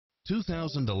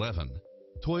2011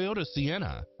 Toyota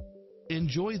Sienna.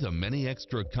 Enjoy the many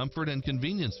extra comfort and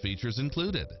convenience features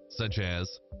included, such as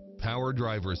power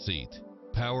driver seat,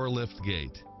 power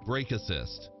liftgate, brake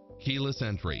assist, keyless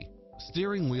entry,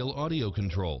 steering wheel audio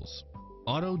controls,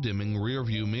 auto dimming rear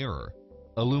view mirror,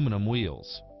 aluminum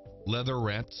wheels, leather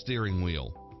wrapped steering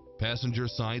wheel, passenger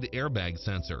side airbag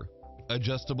sensor,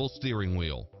 adjustable steering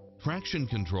wheel, traction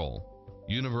control,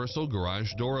 universal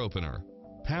garage door opener,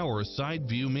 power side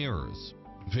view mirrors,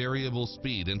 variable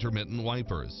speed intermittent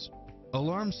wipers,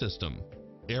 alarm system,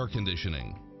 air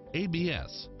conditioning,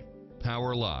 ABS,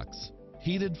 power locks,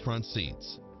 heated front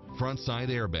seats, front side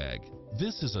airbag.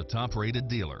 This is a top-rated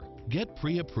dealer. Get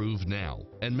pre-approved now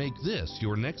and make this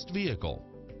your next vehicle.